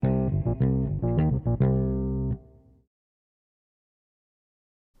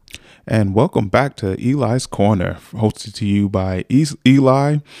and welcome back to Eli's Corner, hosted to you by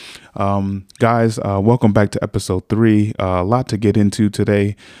Eli. Guys, welcome back to episode 3. A lot to get into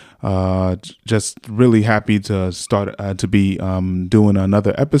today. Just really happy to start to be doing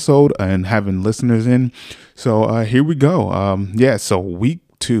another episode and having listeners in. So here we go. So week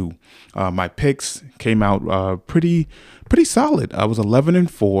 2, my picks came out pretty solid. I was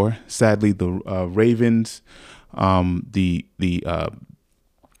 11-4. Sadly, the Ravens,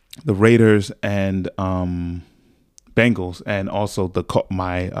 the Raiders and Bengals, and also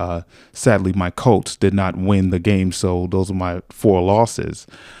sadly my Colts did not win the game, so those are my 4 losses.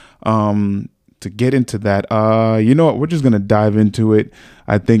 To get into that, you know what? We're just gonna dive into it.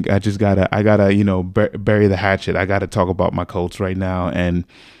 I think I gotta bury the hatchet. I gotta talk about my Colts right now, and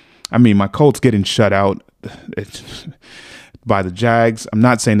I mean my Colts getting shut out by the Jags. I'm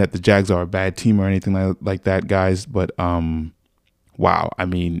not saying that the Jags are a bad team or anything like that, guys, but wow, I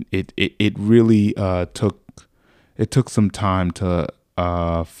mean, it really took some time to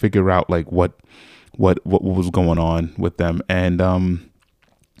figure out like what was going on with them. And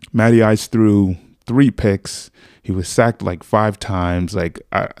Matty Ice threw 3 picks. He was sacked like 5 times.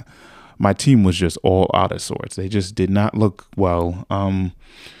 My team was just all out of sorts. They just did not look well.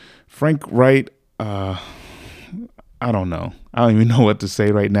 Frank Wright, I don't know. I don't even know what to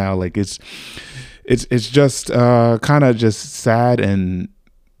say right now. Like it's just kind of just sad, and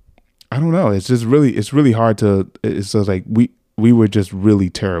I don't know. It's really hard to. It's just like we were just really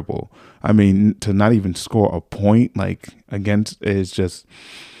terrible. I mean, to not even score a point like against is just.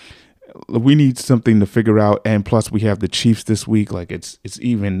 We need something to figure out, and plus we have the Chiefs this week. Like I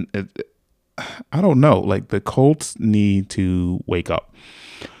don't know. Like the Colts need to wake up.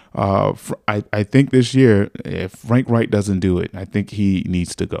 I think this year, if Frank Wright doesn't do it, I think he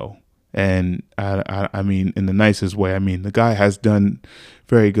needs to go. And I mean, in the nicest way. I mean, the guy has done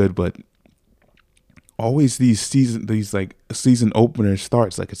very good, but always these season opener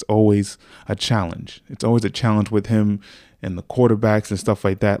starts, like it's always a challenge. It's always a challenge with him and the quarterbacks and stuff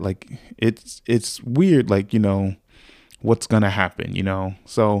like that. Like it's weird, like, what's gonna happen,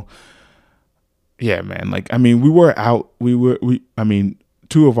 So yeah, man. Like, I mean, I mean,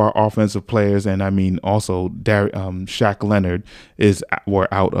 2 of our offensive players, and I mean also Shaq Leonard were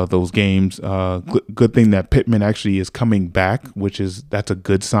out of those games. Good thing that Pittman actually is coming back, that's a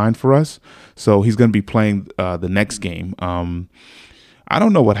good sign for us. So he's going to be playing the next game. I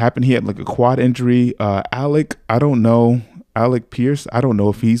don't know what happened. He had like a quad injury. Alec Pierce, I don't know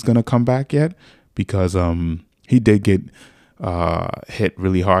if he's going to come back yet, because he did get hit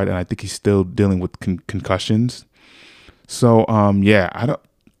really hard, and I think he's still dealing with concussions. So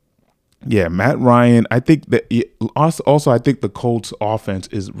Matt Ryan. I think that also I think the Colts offense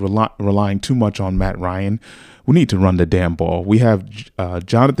is relying too much on Matt Ryan. We need to run the damn ball. We have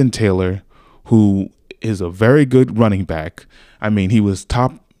Jonathan Taylor, who is a very good running back. I mean, he was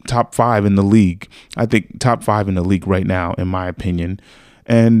top 5 in the league. I think top 5 in the league right now, in my opinion.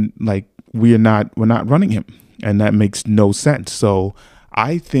 And like we're not running him, and that makes no sense. So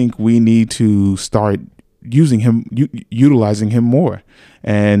I think we need to start utilizing him more.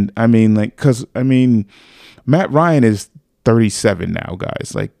 And I mean, because Matt Ryan is 37 now,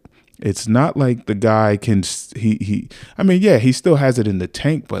 guys. Like, it's not like the guy can he still has it in the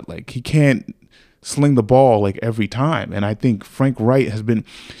tank, but like he can't sling the ball like every time. And I think Frank Wright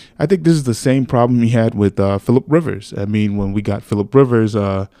I think this is the same problem he had with Phillip Rivers. I mean, when we got Phillip Rivers,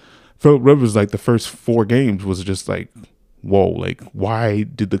 like the first 4 games was just like, whoa, like why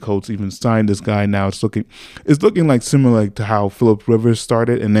did the Colts even sign this guy? Now it's looking like similar to how Phillip Rivers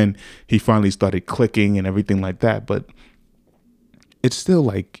started, and then he finally started clicking and everything like that. But it's still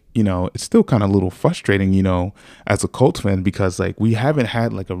like, it's still kind of a little frustrating, as a Colts fan, because like we haven't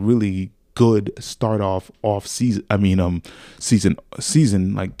had like a really good start off season. I mean,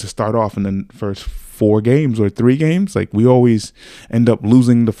 season like to start off in the first 4 games or 3 games. Like we always end up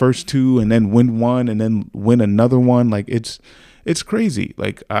losing the first 2 and then win 1 and then win another one. Like it's crazy.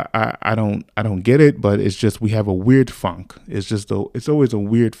 Like I don't get it, but it's just we have a weird funk. It's always a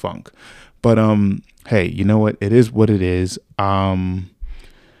weird funk. But hey, you know what? It is what it is. I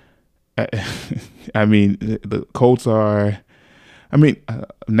mean, the Colts are. I mean,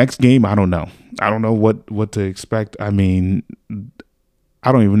 next game, I don't know. I don't know what to expect. I mean,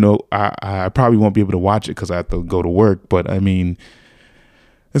 I don't even know. I probably won't be able to watch it because I have to go to work. But I mean,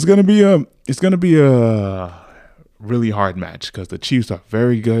 it's gonna be a really hard match because the Chiefs are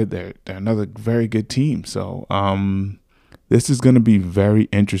very good. They're another very good team. So this is gonna be very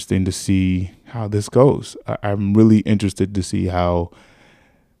interesting to see how this goes. I'm really interested to see how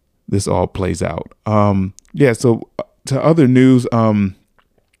this all plays out. So to other news,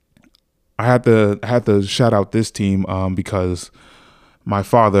 I had to shout out this team because my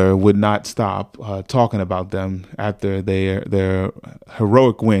father would not stop talking about them after their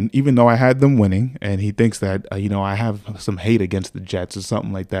heroic win, even though I had them winning, and he thinks that I have some hate against the Jets or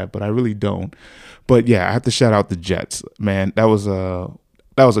something like that, but I really don't. But yeah, I have to shout out the Jets, man. That was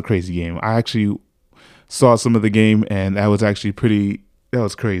a crazy game. I actually saw some of the game, and that was actually pretty. That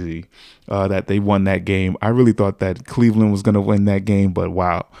was crazy that they won that game. I really thought that Cleveland was going to win that game, but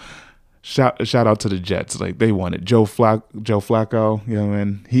wow. Shout out to the Jets. Like, they won it. Joe Flacco,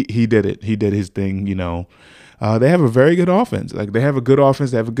 man, he did it. He did his thing, They have a very good offense. Like, they have a good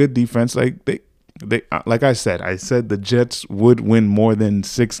offense, they have a good defense. Like, they like I said the Jets would win more than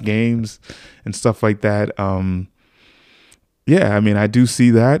 6 games and stuff like that. Yeah, I mean, I do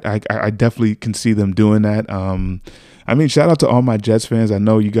see that. I definitely can see them doing that. I mean, shout out to all my Jets fans. I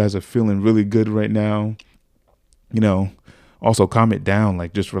know you guys are feeling really good right now. Also, calm it down,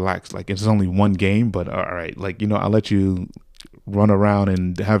 like, just relax. Like, it's only one game, but all right, like, I'll let you run around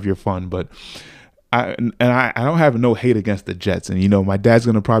and have your fun. But I don't have no hate against the Jets. And, my dad's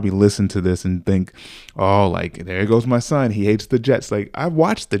going to probably listen to this and think, oh, like, there goes my son. He hates the Jets. Like, I've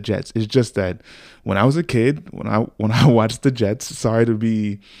watched the Jets. It's just that when I was a kid, when I watched the Jets, sorry to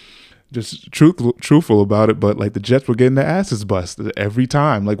be just truthful about it, but like, the Jets were getting their asses busted every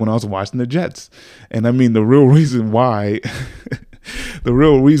time, like when I was watching the Jets. And I mean, the real reason why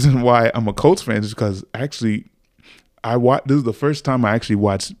I'm a Colts fan is because actually this is the first time I actually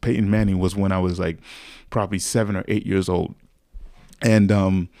watched Peyton Manning was when I was like probably 7 or 8 years old.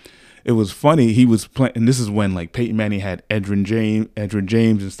 And it was funny, he was playing, and this is when like Peyton Manning had Edgerrin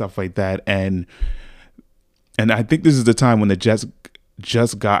James and stuff like that. And I think this is the time when the Jets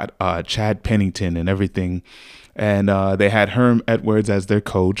just got Chad Pennington and everything, and they had Herm Edwards as their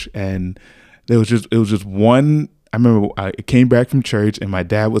coach, and it was just one. I remember I came back from church, and my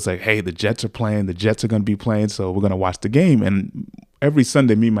dad was like, "Hey, the Jets are playing. The Jets are going to be playing, so we're going to watch the game." And every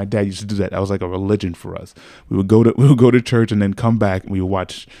Sunday, me and my dad used to do that. That was like a religion for us. We would go to church and then come back and we would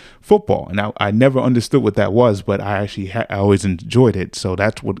watch football. And I never understood what that was, but I actually I always enjoyed it. So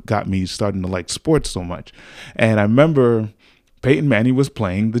that's what got me starting to like sports so much. And I remember Peyton Manning was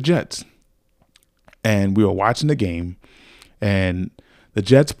playing the Jets, and we were watching the game, and the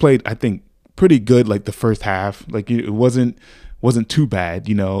Jets played, I think, pretty good. Like the first half, like it wasn't too bad,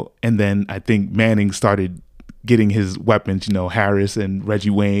 And then I think Manning started getting his weapons, Harris and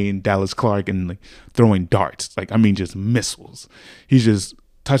Reggie Wayne, Dallas Clark, and like throwing darts. Like, I mean, just missiles. He's just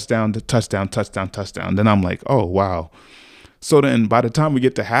touchdown to touchdown, touchdown, touchdown. Then I'm like, oh wow. So then by the time we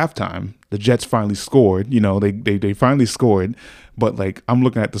get to halftime, the Jets finally scored. They finally scored, but like I'm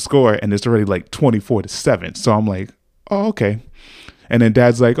looking at the score and it's already like 24-7. So I'm like, oh, okay. And then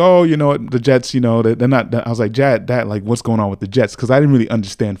Dad's like, oh, the Jets, they're not. I was like, Dad, like, what's going on with the Jets? Because I didn't really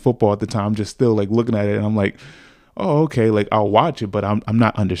understand football at the time. I'm just still like looking at it, and I'm like, oh, okay, like I'll watch it, but I'm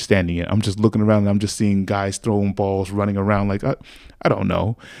not understanding it. I'm just looking around and I'm just seeing guys throwing balls, running around, like I don't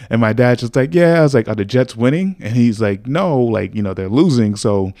know. And my dad's just like, yeah. I was like, are the Jets winning? And he's like, no, like, they're losing,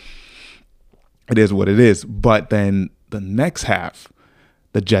 so it is what it is. But then the next half,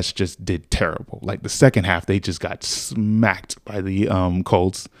 the Jets just did terrible. Like the second half, they just got smacked by the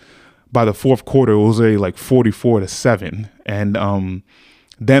Colts. By the fourth quarter, it was already like 44-7. And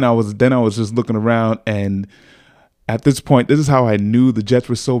then I was just looking around, and at this point, this is how I knew the Jets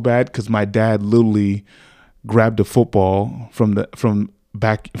were so bad, because my dad literally grabbed a football from the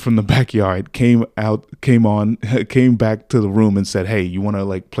backyard, came back to the room and said, "Hey, you want to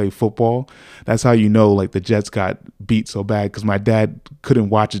like play football?" That's how you know like the Jets got beat so bad, because my dad couldn't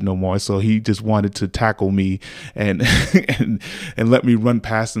watch it no more, so he just wanted to tackle me and and let me run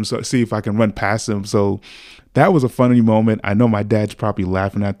past him, so see if I can run past him. So that was a funny moment. I know my dad's probably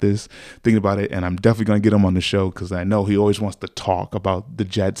laughing at this, thinking about it, and I'm definitely going to get him on the show, because I know he always wants to talk about the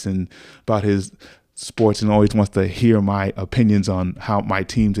Jets and about his sports, and always wants to hear my opinions on how my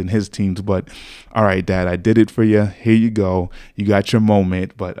teams and his teams. But all right, Dad, I did it for you. Here you go. You got your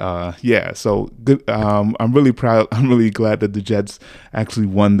moment. But yeah, so good. I'm really proud. I'm really glad that the Jets actually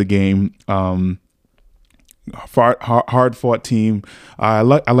won the game. Hard fought team. I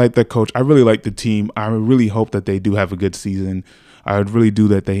like their coach. I really like the team. I really hope that they do have a good season. I really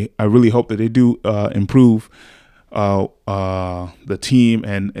hope that they do improve the team,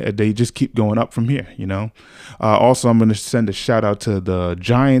 and they just keep going up from here. Also, I'm going to send a shout out to the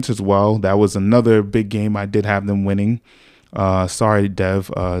Giants as well. That was another big game. I did have them winning. Sorry,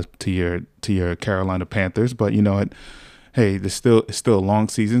 Dev, to your Carolina Panthers, but you know what? Hey, it's still a long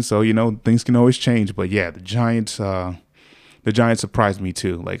season, so things can always change. But yeah, the Giants the Giants surprised me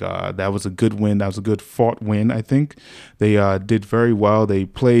too. Like that was a good win. That was a good fought win. I think they did very well. They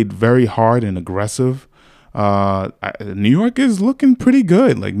played very hard and aggressive. New York is looking pretty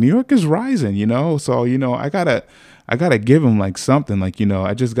good. Like New York is rising, So I gotta give them like something. Like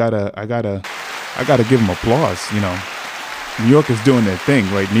I gotta give them applause. New York is doing their thing,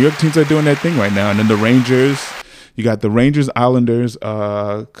 right? New York teams are doing their thing right now, and then the Rangers. You got the Rangers, Islanders.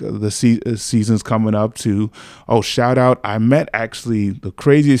 Season's coming up too. Oh, shout out! I met actually the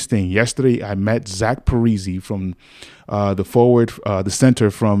craziest thing yesterday. I met Zach Parise from the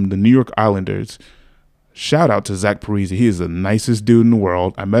center from the New York Islanders. Shout out to Zach Parise. He is the nicest dude in the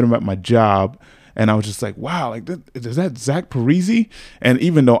world. I met him at my job, and I was just like, wow, like is that Zach Parise? And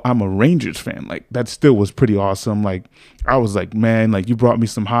even though I'm a Rangers fan, like that still was pretty awesome. Like I was like, man, like you brought me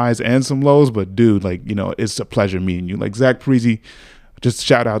some highs and some lows, but dude, like, it's a pleasure meeting you. Like Zach Parise, just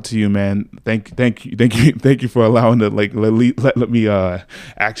shout out to you, man. Thank you for allowing to like let me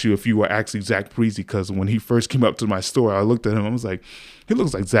ask you if you were actually Zach Parise, because when he first came up to my store, I looked at him, I was like, he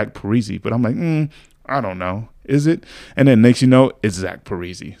looks like Zach Parise, but I'm like, I don't know. Is it? And then next it's Zach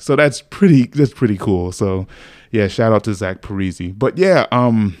Parise. So that's pretty cool. So yeah, shout out to Zach Parise. But yeah,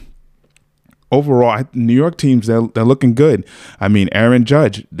 overall, New York teams, they're looking good. I mean, Aaron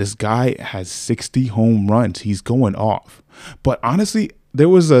Judge, this guy has 60 home runs. He's going off. But honestly, there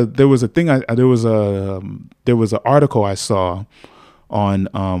was an article I saw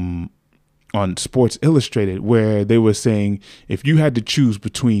on Sports Illustrated where they were saying if you had to choose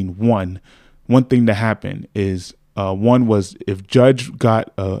between one thing to happen is one was if Judge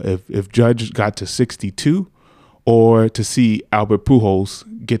got to 62, or to see Albert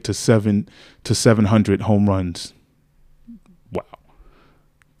Pujols get to 700 home runs. Wow,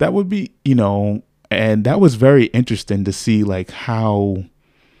 that would be and that was very interesting to see like how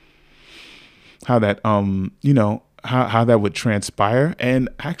that how that would transpire. And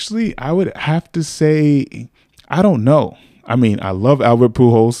actually, I would have to say I don't know. I mean, I love Albert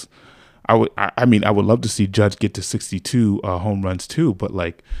Pujols. I would love to see Judge get to 62 home runs too, but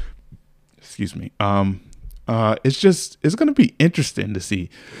like, excuse me. It's going to be interesting to see.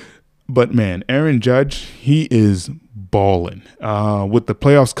 But man, Aaron Judge, he is balling. With the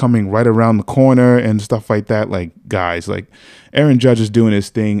playoffs coming right around the corner and stuff like that, like guys, like Aaron Judge is doing his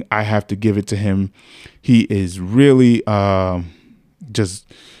thing. I have to give it to him. He is really just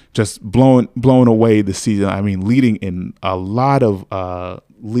blowing away the season. I mean, leading in a lot of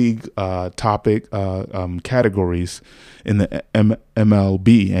league topic categories in the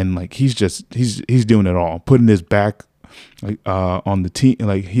MLB, and like he's doing it all, putting his back on the team.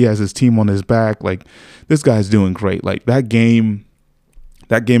 Like he has his team on his back. Like this guy's doing great. Like that game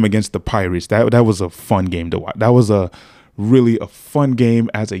against the Pirates, that was a fun game to watch. That was really a fun game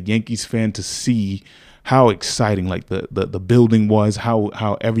as a Yankees fan to see how exciting like the building was,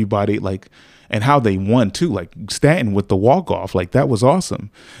 how everybody like, and how they won too, like Stanton with the walk-off, like that was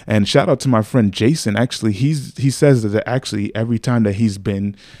awesome. And shout out to my friend Jason. Actually, he says that actually every time that he's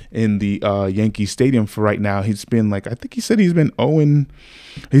been in the Yankee Stadium for right now, he's been like, I think he said he's been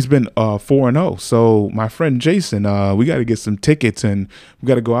 4-0. So my friend Jason, we got to get some tickets and we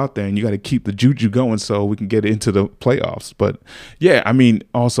got to go out there, and you got to keep the juju going so we can get into the playoffs. But yeah,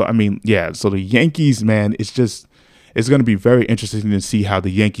 so the Yankees, man, it's going to be very interesting to see how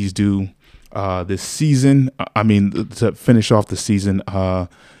the Yankees do this season. I mean, to finish off the season,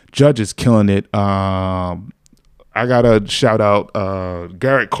 Judge is killing it. I gotta shout out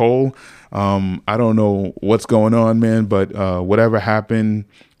Gerrit Cole. I don't know what's going on, man, but whatever happened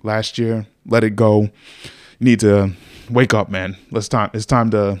last year, let it go. You need to wake up, man. It's time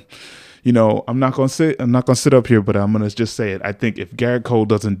to, I'm not gonna sit up here, but I'm gonna just say it. I think if Gerrit Cole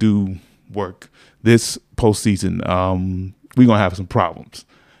doesn't do work this postseason, we're gonna have some problems.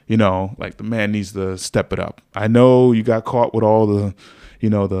 Like the man needs to step it up. I know you got caught with all the,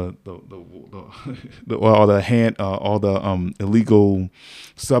 all the illegal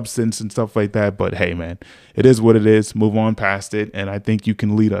substance and stuff like that. But hey, man, it is what it is. Move on past it, and I think you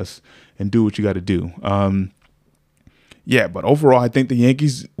can lead us and do what you got to do. Yeah, but overall, I think the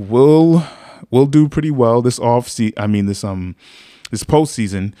Yankees will do pretty well this offseason. I mean, this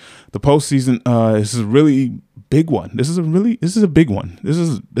postseason. The postseason is a really big one. This is a big one.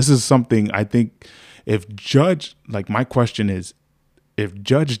 This is something I think if Judge, like my question is, if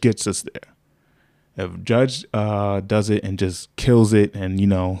Judge gets us there, if Judge does it and just kills it and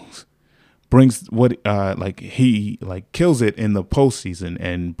brings what he kills it in the postseason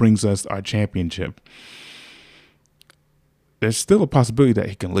and brings us our championship, there's still a possibility that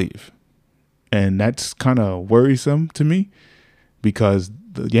he can leave. And that's kind of worrisome to me, because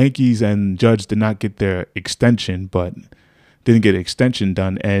the Yankees and Judge did not get their extension, but didn't get an extension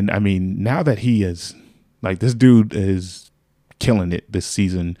done. And I mean, now that he is like, this dude is killing it this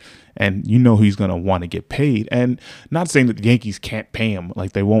season, and he's going to want to get paid. And not saying that the Yankees can't pay him,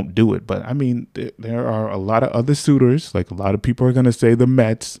 like they won't do it, but I mean, there are a lot of other suitors. Like, a lot of people are going to say the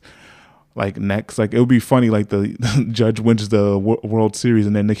Mets, like, next. Like, it would be funny, like the Judge wins the World Series,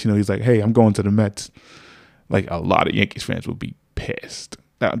 and then next he's like, hey, I'm going to the Mets. Like, a lot of Yankees fans would be pissed.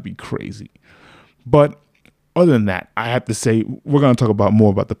 That would be crazy. But other than that, I have to say, we're going to talk about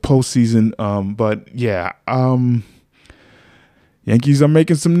more about the postseason. But yeah, Yankees are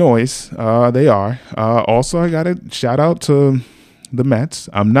making some noise. They are. Also, I got to shout out to the Mets.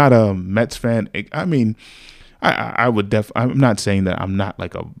 I'm not a Mets fan. I mean, I'm not saying that I'm not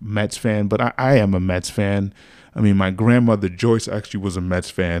like a Mets fan, but I am a Mets fan. I mean, my grandmother Joyce actually was a Mets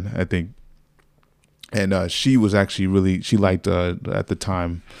fan, I think. And she was actually she liked at the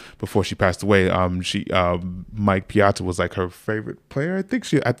time before she passed away. Mike Piazza was like her favorite player. I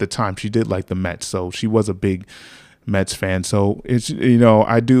think at the time she did like the Mets, so she was a big Mets fan. So it's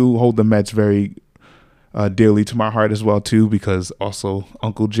I do hold the Mets very dearly to my heart as well too, because also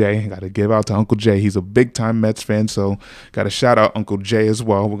Uncle Jay, I got to give out to Uncle Jay. He's a big time Mets fan, so got to shout out Uncle Jay as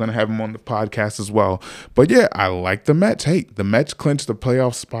well. We're gonna have him on the podcast as well. But yeah, I like the Mets. Hey, the Mets clinched the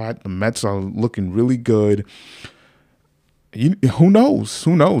playoff spot. The Mets are looking really good. Who knows?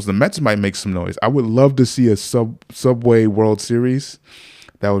 The Mets might make some noise. I would love to see a Subway World Series.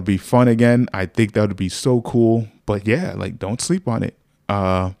 That would be fun again. I think that would be so cool. But yeah, like, don't sleep on it.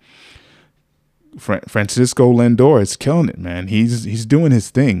 Francisco Lindor is killing it, man. He's doing his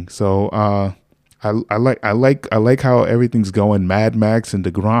thing. So I like how everything's going. Mad Max and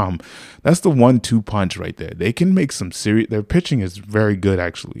DeGrom, that's the 1-2 punch right there. They can make some serious. Their pitching is very good,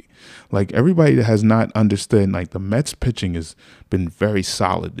 actually. Like, everybody that has not understood, like, the Mets pitching has been very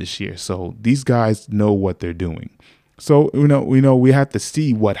solid this year. So these guys know what they're doing. So we have to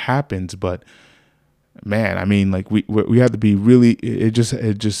see what happens, but man, I mean, like, we have to be really. It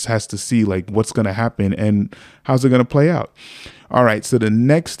just has to see, like, what's going to happen and how's it going to play out. All right, so the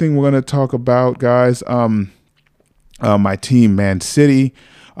next thing we're going to talk about, guys, my team, Man City,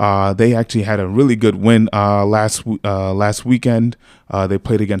 they actually had a really good win last weekend. They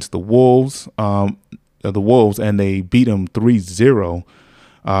played against the Wolves, and they beat them 3-0.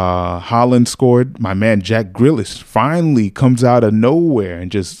 Holland scored. My man Jack Grealish finally comes out of nowhere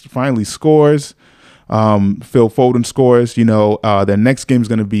and just finally scores. Phil Foden scores. Their next game is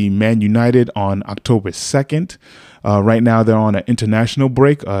going to be Man United on October 2nd. Right now they're on an international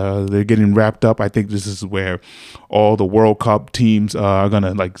break. They're getting wrapped up. I think this is where all the World Cup teams are going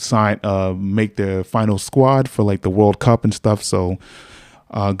to make their final squad for like the World Cup and stuff. So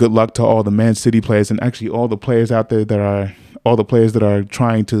good luck to all the Man City players, and actually all the players out there that are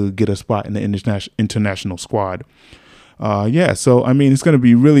trying to get a spot in the international squad. So I mean, it's going to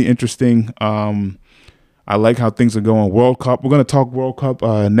be really interesting. I like how things are going. World Cup. We're going to talk World Cup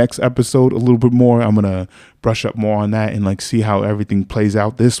next episode a little bit more. I'm going to brush up more on that and like see how everything plays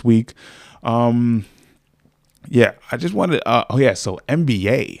out this week. I just wanted so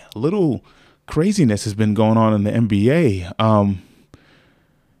NBA. A little craziness has been going on in the NBA.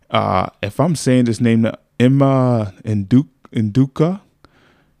 If I'm saying this name, Udoka,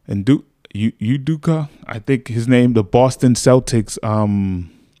 I think his name, the Boston Celtics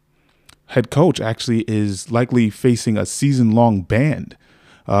head coach, actually is likely facing a season-long ban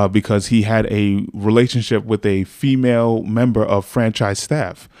because he had a relationship with a female member of franchise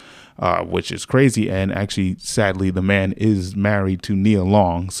staff, which is crazy. And actually, sadly, the man is married to Nia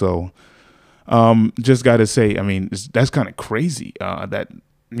Long. So just got to say, I mean, that's kind of crazy that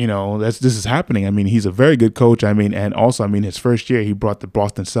this is happening. I mean, he's a very good coach. I mean, and also, I mean, his first year he brought the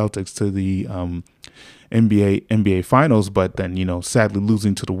Boston Celtics to the NBA Finals, but then sadly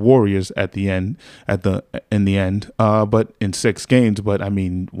losing to the Warriors in the end. But in 6 games. But I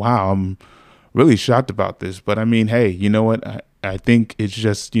mean, wow, I'm really shocked about this. But I mean, hey, you know what? I think it's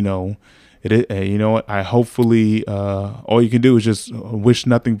just I hopefully all you can do is just wish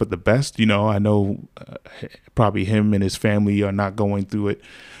nothing but the best. I know probably him and his family are not going through a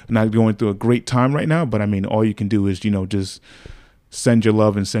great time right now. But I mean, all you can do is just send your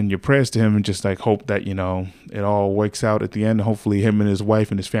love and send your prayers to him, and just like hope that it all works out at the end. Hopefully, him and his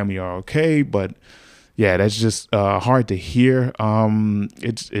wife and his family are okay. But yeah, that's just hard to hear.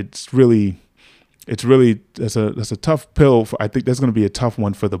 It's really that's a tough pill. I think that's going to be a tough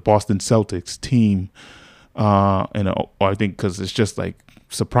one for the Boston Celtics team. I think because it's just like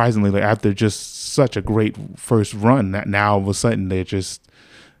surprisingly, like after just such a great first run, that now all of a sudden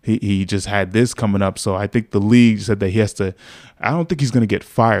he just had this coming up. So I think the league said that he has to. I don't think he's going to get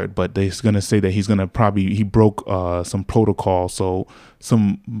fired, but they're going to say that he's going to he broke some protocol, so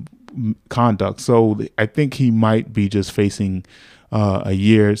some conduct. So I think he might be just facing a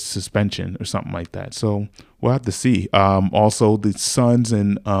year's suspension or something like that. So we'll have to see. Also, the Suns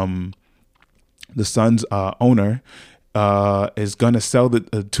and the Suns owner is going to sell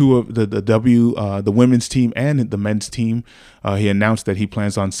the two of the women's team and the men's team. He announced that he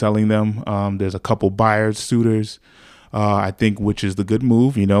plans on selling them. There's a couple buyers, suitors, I think, which is the good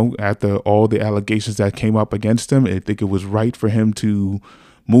move. After all the allegations that came up against him, I think it was right for him to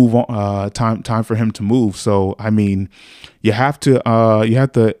move on. Time for him to move. So I mean, you have to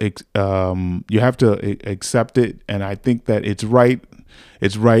accept it, and I think that it's right.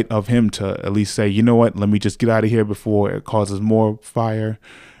 It's right of him to at least say, you know what, let me just get out of here before it causes more fire,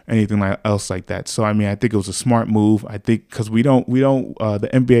 anything else like that. So, I mean, I think it was a smart move. I think because the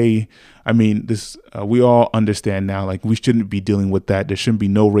NBA, I mean, we all understand now, like, we shouldn't be dealing with that. There shouldn't be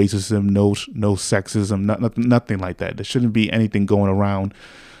no racism, no sexism, nothing like that. There shouldn't be anything going around.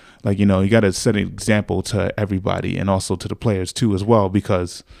 Like, you got to set an example to everybody and also to the players too as well,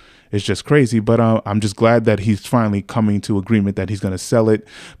 because it's just crazy. But I'm just glad that he's finally coming to agreement that he's going to sell it.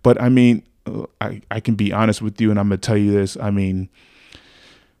 But I mean, I can be honest with you, and I'm going to tell you this. I mean,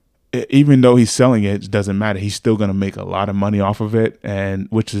 even though he's selling it, it doesn't matter. He's still going to make a lot of money off of it, and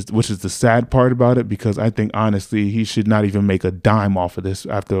which is the sad part about it, because I think honestly he should not even make a dime off of this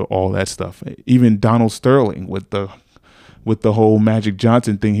after all that stuff. Even Donald Sterling with the whole Magic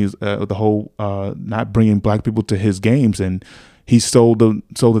Johnson thing, he's the whole not bringing black people to his games, and he sold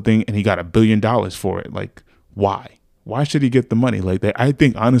the thing and he got $1 billion for it. Like, why? Why should he get the money? Like, I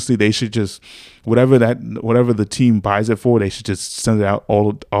think honestly they should just whatever the team buys it for, they should just send it out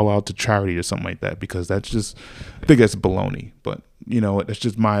all out to charity or something like that, because that's just, I think that's baloney. But that's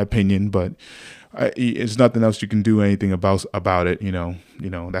just my opinion. But it's nothing else you can do anything about it.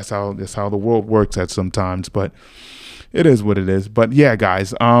 That's how the world works at sometimes. But it is what it is. But yeah,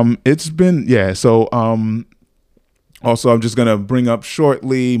 guys, it's been So also, I'm just going to bring up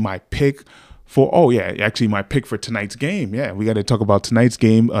shortly my pick my pick for tonight's game. Yeah, we got to talk about tonight's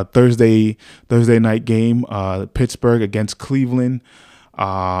game, Thursday night game, Pittsburgh against Cleveland.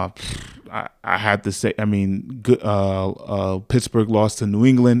 I had to say, I mean, Pittsburgh lost to New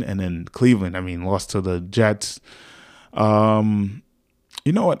England, and then Cleveland, I mean, lost to the Jets. You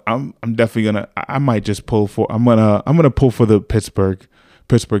know what? I'm definitely I might just pull for. I'm gonna pull for the Pittsburgh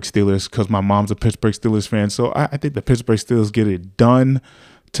Steelers, because my mom's a Pittsburgh Steelers fan. So I think the Pittsburgh Steelers get it done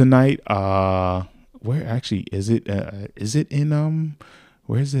tonight. Where actually is it? Is it in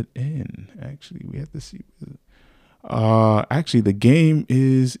where is it in? Actually, we have to see. Actually, the game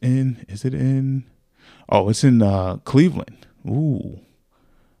is in. Is it in? Oh, it's in Cleveland. Ooh,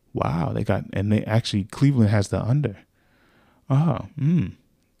 wow! Cleveland has the under.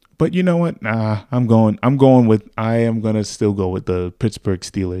 But you know what? I am gonna still go with the Pittsburgh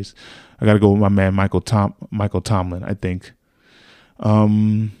Steelers. I gotta go with my man Michael Tomlin, I think.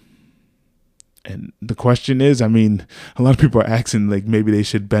 And the question is, I mean, a lot of people are asking, like, maybe they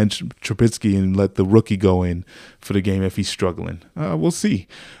should bench Trubisky and let the rookie go in for the game if he's struggling. We'll see.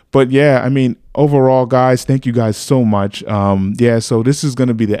 But yeah, I mean, overall, guys, thank you guys so much. So this is going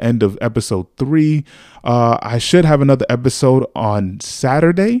to be the end of episode 3. I should have another episode on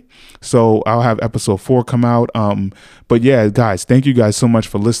Saturday, so I'll have episode 4 come out. But yeah, guys, thank you guys so much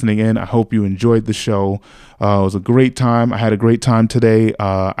for listening in. I hope you enjoyed the show. It was a great time. I had a great time today.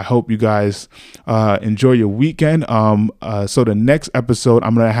 I hope you guys enjoy your weekend. So the next episode,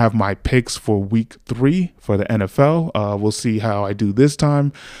 I'm going to have my picks for week 3 for the NFL. We'll see how I do this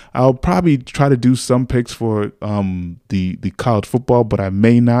time. I'll probably try to do some picks for the college football, but I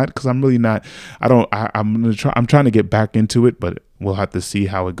may not, because I'm really not. I'm trying to get back into it, but we'll have to see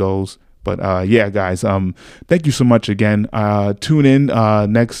how it goes. But yeah, guys, thank you so much again. Tune in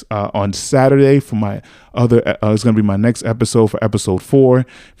next on Saturday for my other. It's going to be my next episode for episode 4.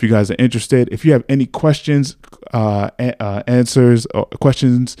 If you guys are interested, if you have any questions, answers, or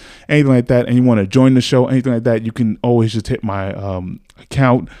questions, anything like that, and you want to join the show, anything like that, you can always just hit my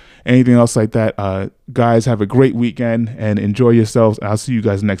account. Anything else like that, guys, have a great weekend and enjoy yourselves. I'll see you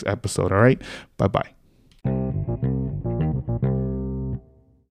guys next episode. All right, bye bye.